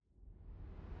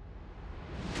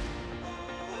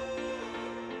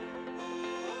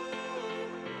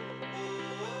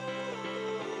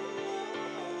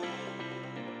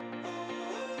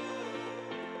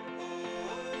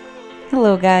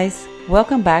Hello, guys.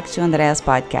 Welcome back to Andrea's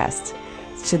podcast.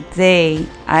 Today,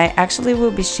 I actually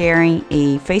will be sharing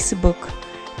a Facebook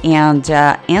and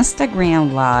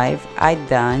Instagram live I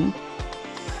done,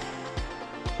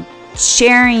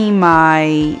 sharing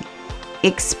my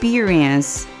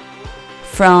experience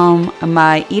from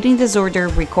my eating disorder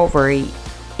recovery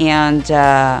and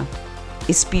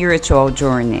spiritual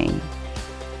journey.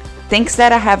 Things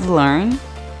that I have learned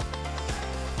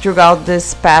throughout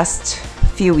this past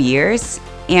few years.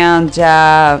 And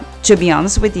to be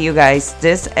honest with you guys,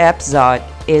 this episode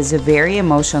is very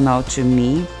emotional to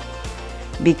me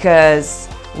because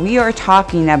we are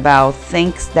talking about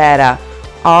things that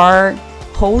are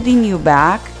holding you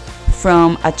back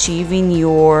from achieving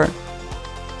your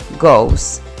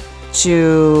goals,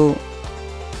 to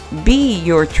be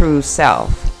your true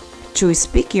self, to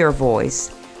speak your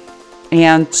voice,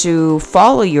 and to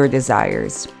follow your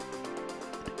desires.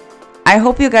 I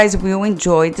hope you guys will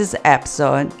enjoy this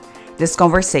episode, this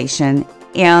conversation,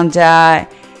 and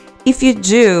if you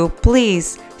do,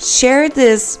 please share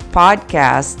this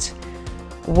podcast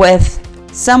with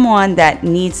someone that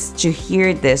needs to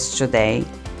hear this today.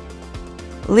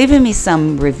 Leaving me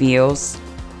some reviews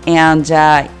and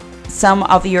some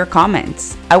of your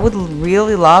comments. I would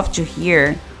really love to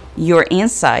hear your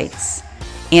insights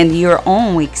and your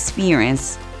own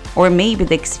experience, or maybe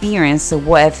the experience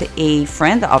with a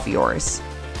friend of yours.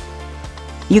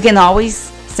 You can always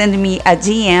send me a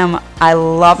DM. I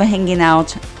love hanging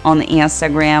out on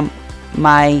Instagram.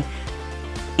 My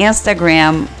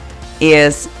Instagram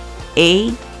is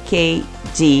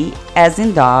AKD as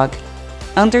in dog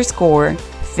underscore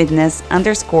fitness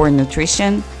underscore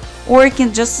nutrition, or you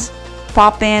can just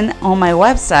pop in on my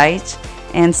website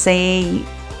and send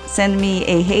me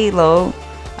a hello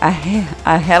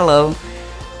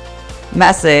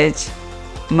message.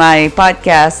 My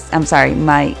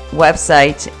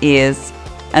website is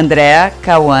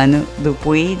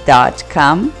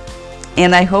andreacauanodupuy.com,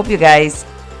 and I hope you guys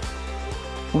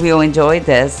will enjoy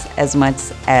this as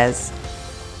much as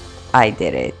I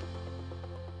did it.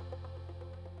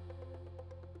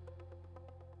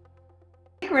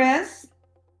 Hey Chris,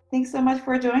 thanks so much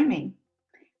for joining me.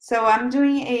 So I'm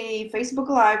doing a Facebook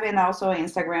Live and also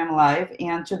Instagram Live,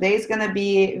 and today is going to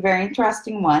be a very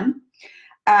interesting one.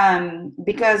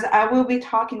 Because I will be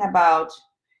talking about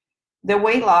the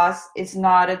weight loss is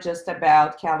not just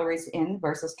about calories in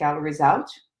versus calories out.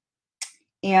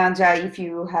 And if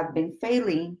you have been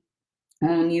failing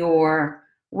on your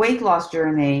weight loss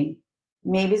journey,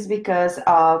 maybe it's because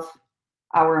of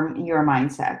your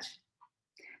mindset.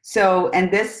 So, and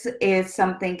this is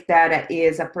something that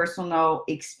is a personal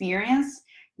experience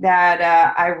that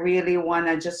I really want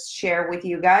to just share with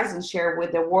you guys and share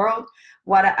with the world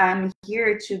what I'm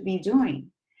here to be doing.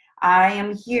 I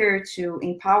am here to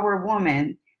empower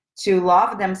women to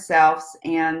love themselves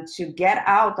and to get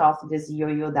out of this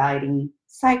yo-yo dieting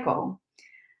cycle.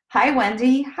 Hi,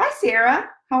 Wendy. Hi, Sarah.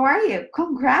 How are you?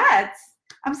 Congrats.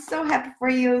 I'm so happy for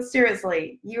you.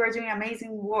 Seriously, you are doing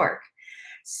amazing work.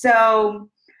 So,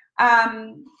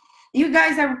 you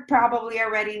guys are probably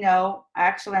already know.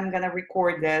 Actually, I'm going to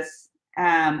record this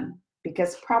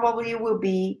because probably it will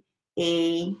be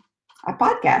a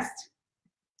podcast.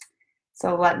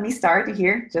 So let me start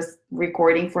here, just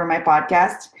recording for my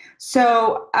podcast.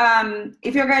 So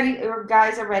if you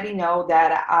guys already know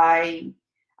that I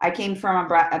came from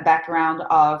a background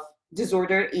of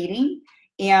disorder eating,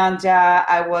 and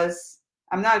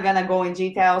I'm not gonna go in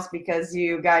details because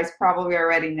you guys probably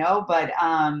already know, but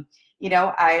I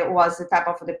was the type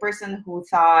of the person who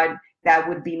thought that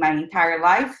would be my entire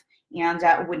life and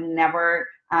would never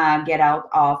get out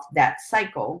of that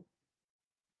cycle.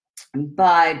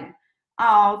 But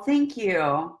thank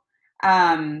you.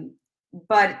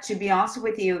 But to be honest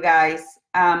with you guys,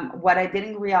 what I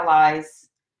didn't realize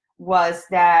was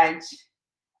that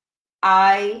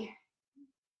I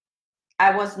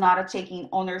was not taking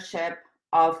ownership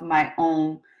of my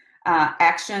own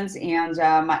actions and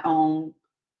my own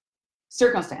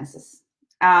circumstances.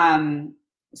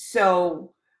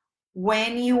 So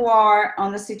when you are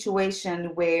on a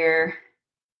situation where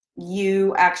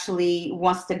you actually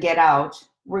wants to get out,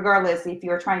 regardless if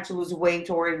you're trying to lose weight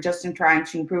or just in trying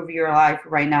to improve your life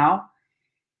right now,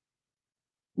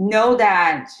 know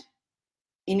that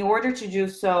in order to do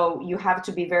so, you have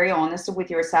to be very honest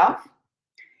with yourself,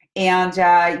 and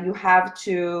you have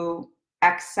to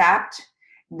accept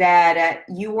that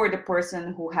you are the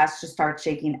person who has to start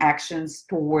taking actions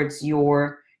towards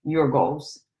your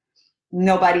goals.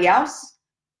 Nobody else.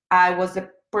 I was the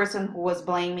person who was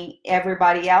blaming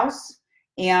everybody else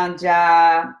and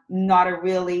not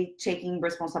really taking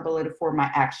responsibility for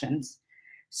my actions.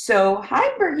 So,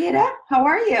 hi, Brigitte. How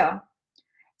are you?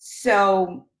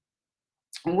 So,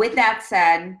 with that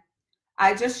said,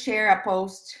 I just shared a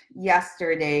post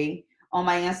yesterday on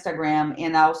my Instagram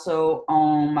and also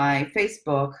on my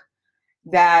Facebook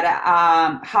that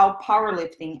how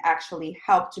powerlifting actually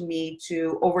helped me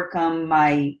to overcome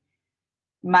my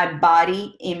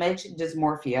body image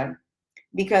dysmorphia.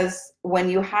 Because when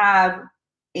you have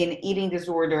an eating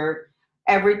disorder,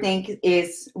 everything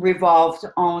is revolved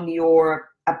on your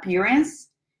appearance,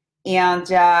 and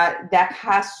that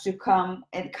has to come,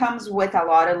 it comes with a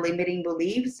lot of limiting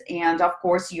beliefs, and of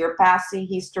course your past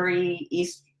history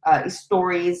is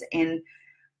stories and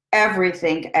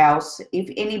everything else.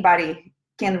 If anybody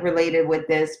can relate it with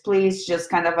this, please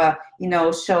just kind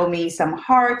of show me some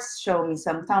hearts, show me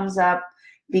some thumbs up,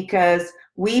 because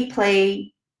we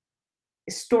play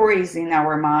stories in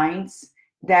our minds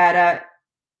that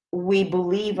we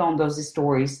believe on those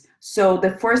stories. So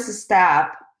the first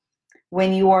step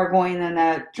when you are going on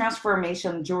a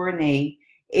transformation journey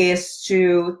is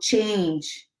to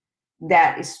change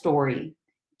that story,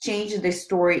 change the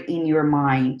story in your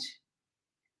mind.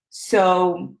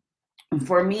 So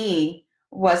for me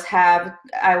was have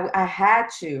I had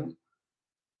to,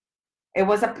 it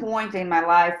was a point in my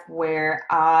life where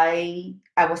I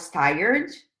was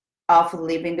tired of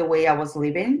living the way I was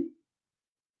living,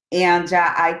 and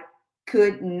I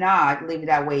could not live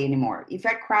that way anymore. If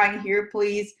I cry in here,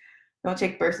 please don't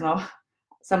take personal.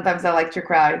 Sometimes I like to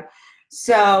cry.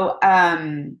 So,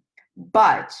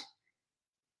 but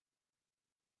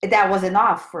that was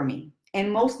enough for me.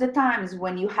 And most of the times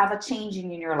when you have a change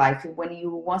in your life, when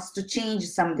you want to change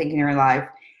something in your life,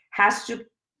 has to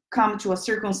come to a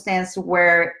circumstance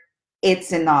where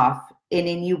it's enough. And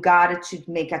then you got to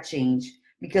make a change,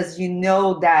 because you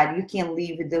know that you can't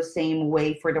live the same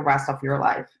way for the rest of your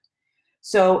life.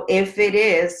 So if it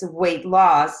is weight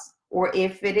loss, or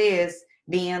if it is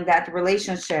being in that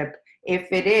relationship,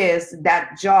 if it is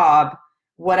that job,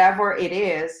 whatever it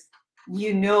is,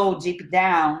 you know deep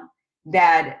down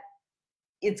that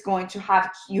it's going to have,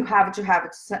 you have to have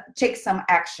take some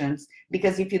actions,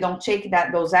 because if you don't take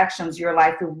those actions, your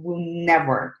life will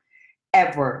never,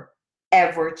 ever,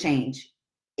 ever change.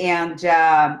 And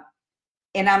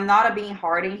and I'm not being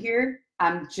hard in here.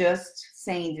 I'm just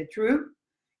saying the truth,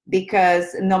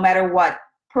 because no matter what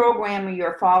program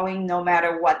you're following, no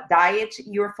matter what diet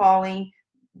you're following,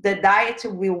 the diet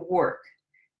will work.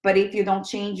 But if you don't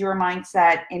change your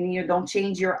mindset and you don't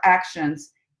change your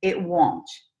actions, it won't.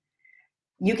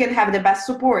 You can have the best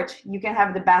support, you can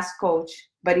have the best coach,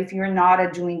 but if you're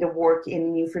not doing the work,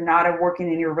 and if you're not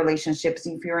working in your relationships,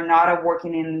 if you're not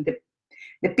working in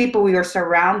the people you're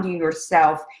surrounding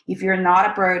yourself, if you're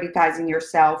not prioritizing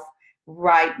yourself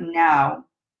right now,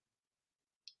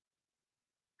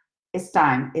 it's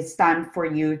time for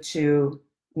you to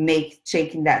make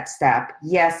taking that step.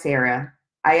 Yes, Sarah,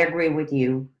 I agree with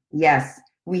you. Yes,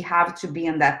 we have to be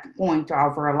in that point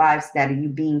of our lives that you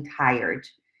being tired,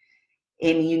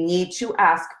 and you need to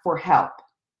ask for help.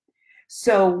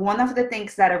 So one of the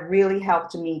things that really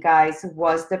helped me, guys,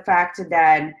 was the fact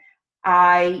that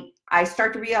I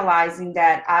started realizing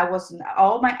that I was,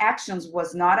 all my actions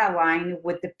was not aligned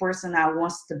with the person I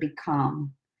wants to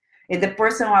become. And the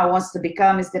person I wants to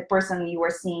become is the person you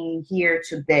are seeing here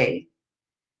today.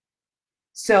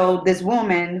 So this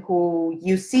woman who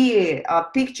you see a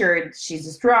picture,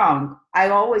 she's strong. I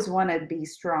always want to be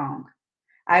strong.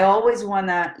 I always want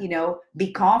to,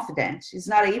 be confident. It's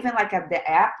not even like the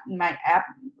app, my app,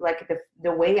 like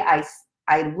the way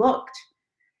I looked,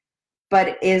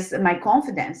 but is my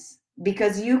confidence.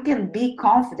 Because you can be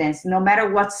confident no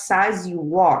matter what size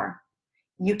you are.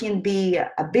 You can be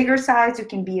a bigger size, you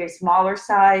can be a smaller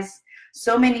size.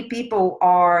 So many people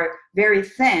are very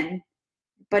thin,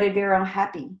 but they're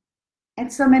unhappy.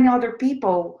 And so many other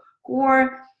people who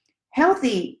are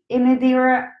healthy and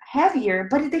they're heavier,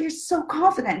 but they're so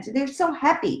confident, they're so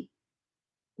happy.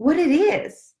 What it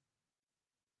is,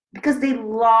 because they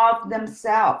love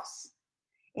themselves,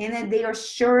 and then they are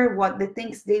sure what the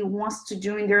things they want to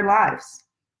do in their lives.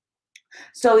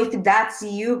 So if that's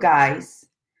you guys,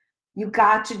 you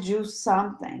got to do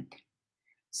something.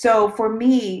 So for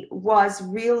me was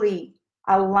really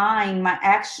align my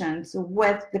actions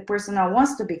with the person I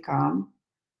want to become,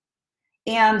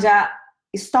 and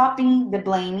stopping the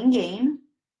blaming game,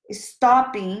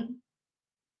 stopping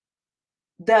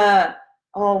the,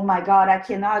 oh my God, I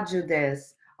cannot do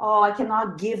this. Oh, I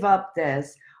cannot give up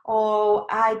this. Oh,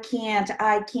 I can't.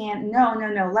 No, no,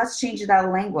 no. Let's change that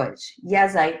language.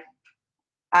 Yes,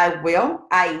 I will,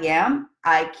 I am,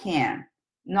 I can,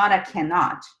 not I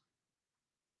cannot.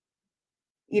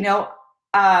 You know,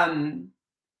 um,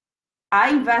 I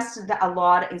invested a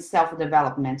lot in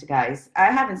self-development, guys. I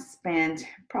haven't spent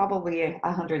probably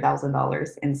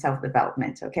 $100,000 in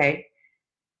self-development, okay?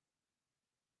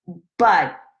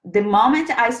 But the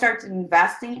moment I started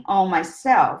investing on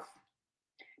myself,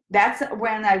 that's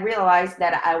when I realized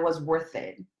that I was worth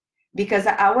it. Because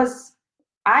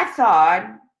I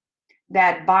thought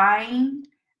that buying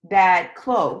that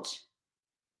clothes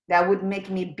that would make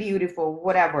me beautiful,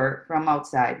 whatever, from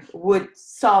outside would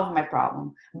solve my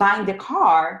problem. Buying the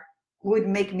car would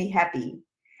make me happy.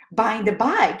 Buying the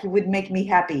bike would make me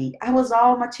happy. I was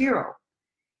all material.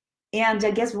 And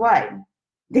guess what?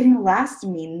 Didn't last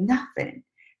me nothing.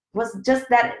 It was just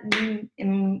that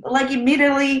like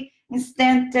immediately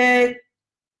instant,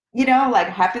 like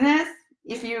happiness.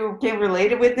 If you can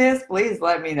relate it with this, please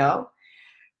let me know.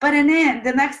 But then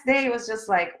the next day it was just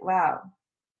like, wow,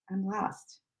 I'm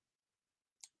lost.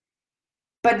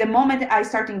 But the moment I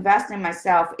start investing in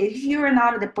myself, if you're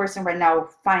not the person right now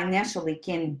financially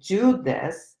can do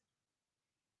this,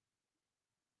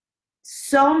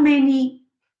 so many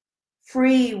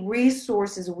free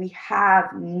resources we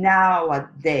have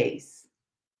nowadays.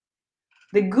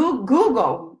 The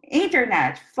Google,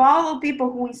 internet, follow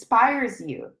people who inspires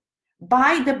you.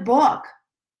 Buy the book.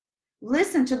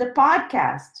 Listen to the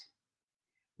podcast.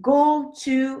 Go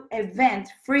to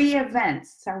free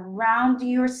events. Surround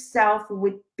yourself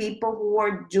with people who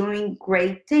are doing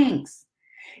great things.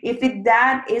 If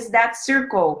that is that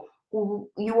circle who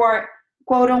you are,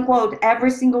 quote unquote,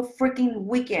 every single freaking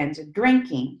weekend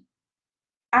drinking,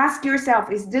 ask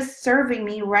yourself, is this serving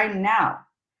me right now?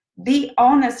 Be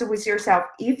honest with yourself.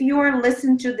 If you are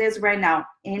listening to this right now,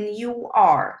 and you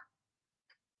are,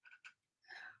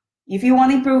 if you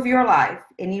want to improve your life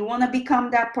and you want to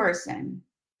become that person,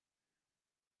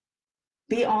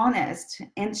 be honest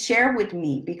and share with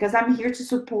me, because I'm here to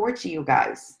support you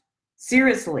guys.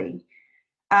 Seriously.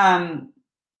 I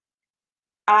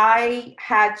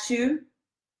had to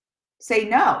say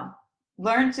no,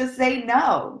 learn to say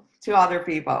no to other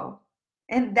people.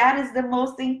 And that is the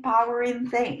most empowering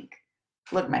thing.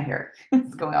 Look, my hair,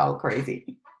 it's going all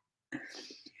crazy.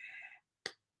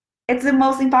 It's the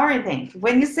most empowering thing.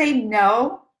 When you say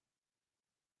no,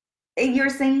 you're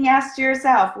saying yes to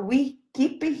yourself. We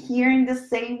keep hearing the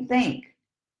same thing.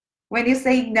 When you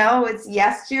say no, it's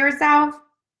yes to yourself.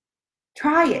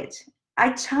 Try it.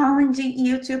 I challenge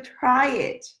you to try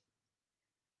it.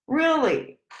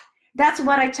 Really. That's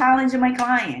what I challenge my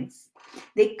clients.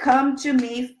 They come to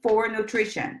me for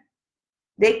nutrition.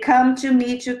 They come to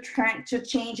me to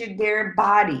change their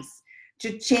bodies,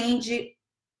 to change it,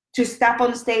 to step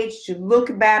on stage, to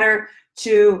look better,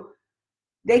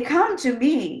 they come to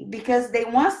me because they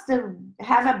want to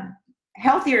have a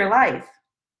healthier life.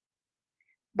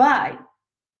 But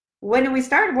when we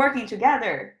start working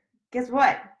together, guess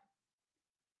what?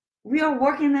 We are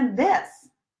working on this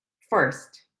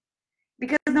first.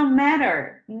 Because no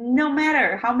matter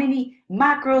how many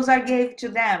macros I gave to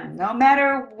them, no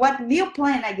matter what meal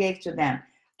plan I gave to them,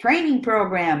 training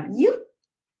program, you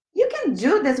can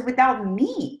do this without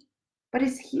me. But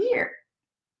it's here.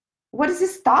 What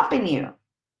is stopping you?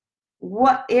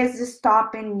 What is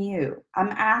stopping you? I'm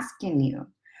asking you.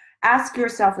 Ask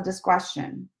yourself this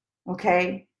question,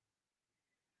 okay?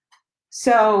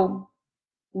 So,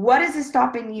 what is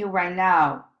stopping you right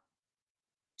now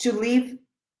to live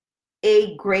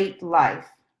a great life?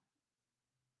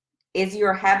 Are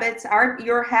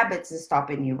your habits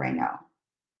stopping you right now?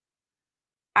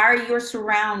 Are your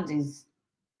surroundings?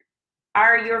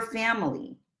 Are your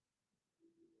family?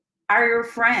 Are your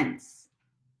friends?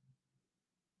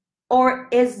 Or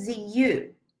is it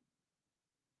you?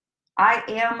 I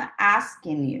am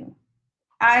asking you.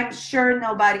 I'm sure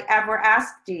nobody ever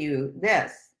asked you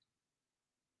this.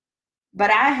 But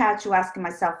I had to ask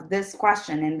myself this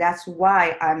question, and that's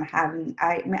why I'm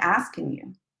asking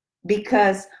you.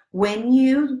 Because when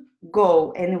you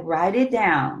go and write it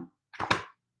down,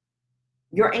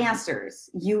 your answers,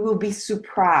 you will be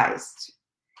surprised.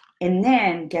 And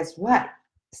then guess what?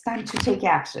 It's time to take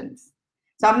actions.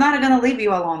 So I'm not going to leave you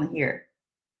alone here,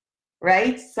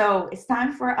 right? So it's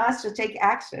time for us to take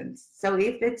actions. So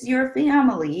if it's your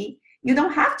family, you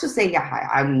don't have to say, yeah,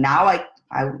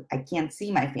 I can't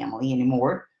see my family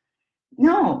anymore.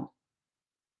 No.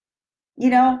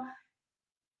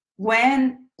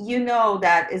 When you know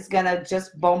that it's gonna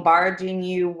just bombarding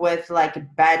you with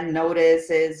like bad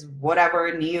notices,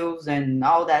 whatever, news and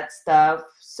all that stuff,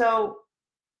 so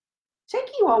take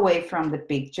you away from the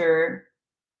picture.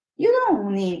 You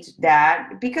don't need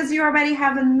that because you already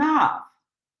have enough,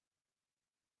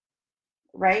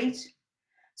 right?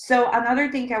 So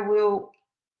another thing I will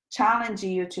challenge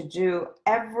you to do,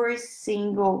 every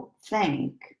single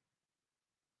thing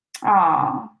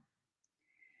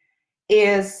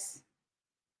is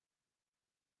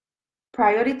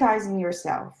prioritizing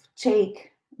yourself.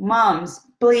 Take moms,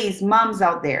 please, moms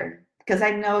out there, because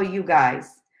I know you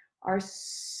guys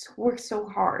work so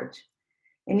hard,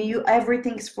 and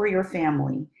everything's for your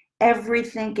family.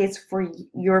 Everything is for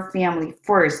your family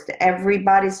first.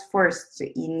 Everybody's first,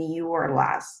 and you are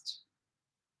last.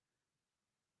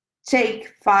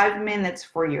 Take 5 minutes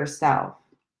for yourself.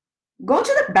 Go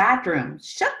to the bathroom,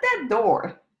 shut that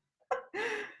door,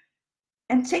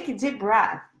 and take a deep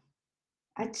breath.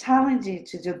 I challenge you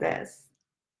to do this.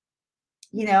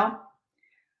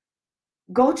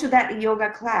 Go to that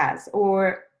yoga class,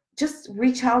 or just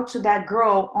reach out to that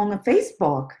girl on the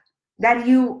Facebook that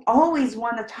you always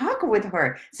want to talk with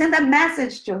her. Send a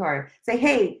message to her. Say,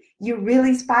 hey, you really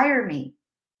inspire me.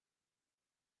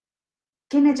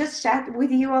 Can I just chat with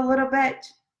you a little bit?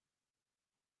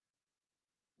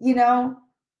 You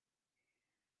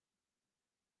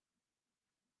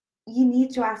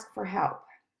need to ask for help.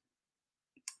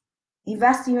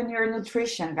 Investing in your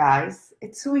nutrition, guys.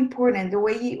 It's so important.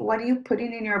 What are you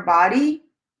putting in your body?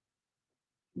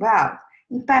 Wow,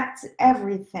 impacts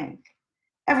everything.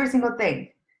 Every single thing.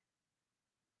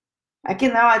 I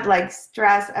cannot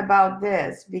stress about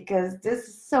this because this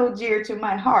is so dear to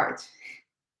my heart.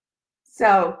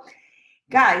 So,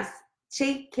 guys,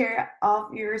 take care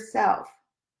of yourself.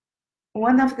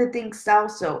 One of the things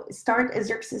also, start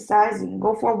exercising,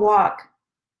 go for a walk.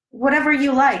 Whatever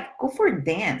you like, go for a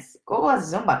dance, go a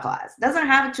Zumba class. Doesn't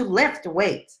have to lift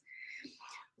weights.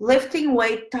 Lifting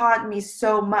weight taught me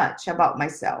so much about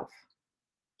myself.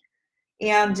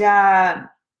 And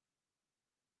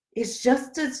it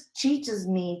teaches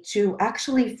me to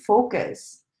actually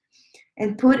focus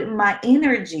and put my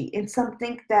energy in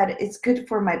something that is good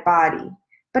for my body.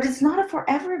 But it's not for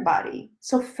everybody.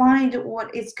 So find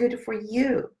what is good for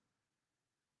you.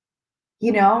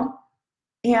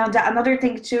 And another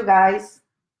thing too, guys,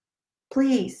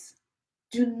 please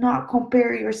do not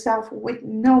compare yourself with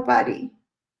nobody.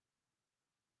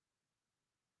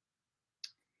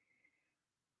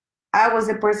 I was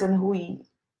a person who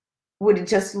would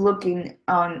just looking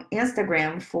on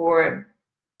Instagram for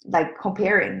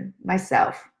comparing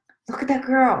myself. Look at that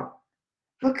girl.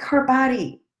 Look at her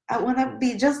body. I want to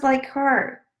be just like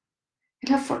her.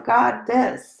 And I forgot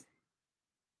this.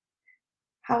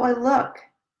 How I look.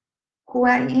 Who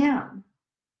I am.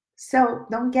 So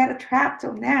don't get trapped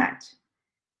on that.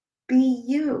 Be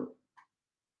you.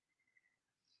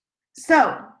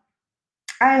 So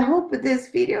I hope this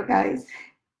video, guys,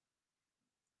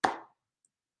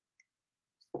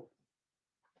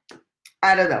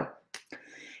 I don't know,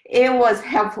 it was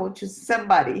helpful to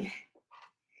somebody.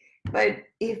 But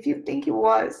if you think it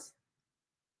was,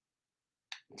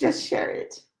 just share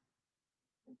it.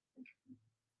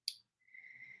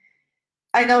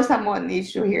 I know someone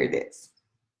needs to hear this.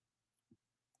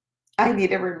 I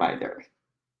need a reminder.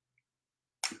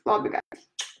 Love you guys.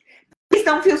 Please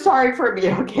don't feel sorry for me,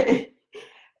 okay?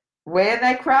 When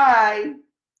I cry,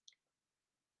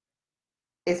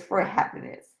 it's for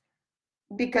happiness.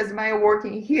 Because my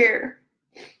working here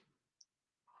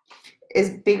is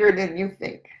bigger than you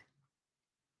think.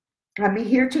 I'm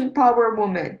here to empower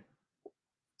women.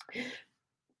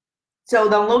 So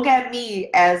don't look at me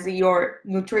as your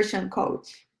nutrition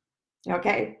coach,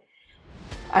 okay?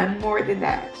 I'm more than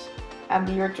that. I'm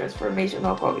your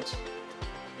transformational coach.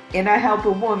 And I help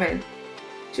a woman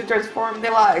to transform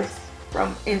their lives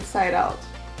from inside out.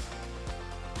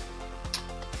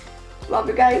 Love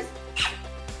you guys.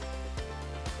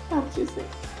 Talk to you soon.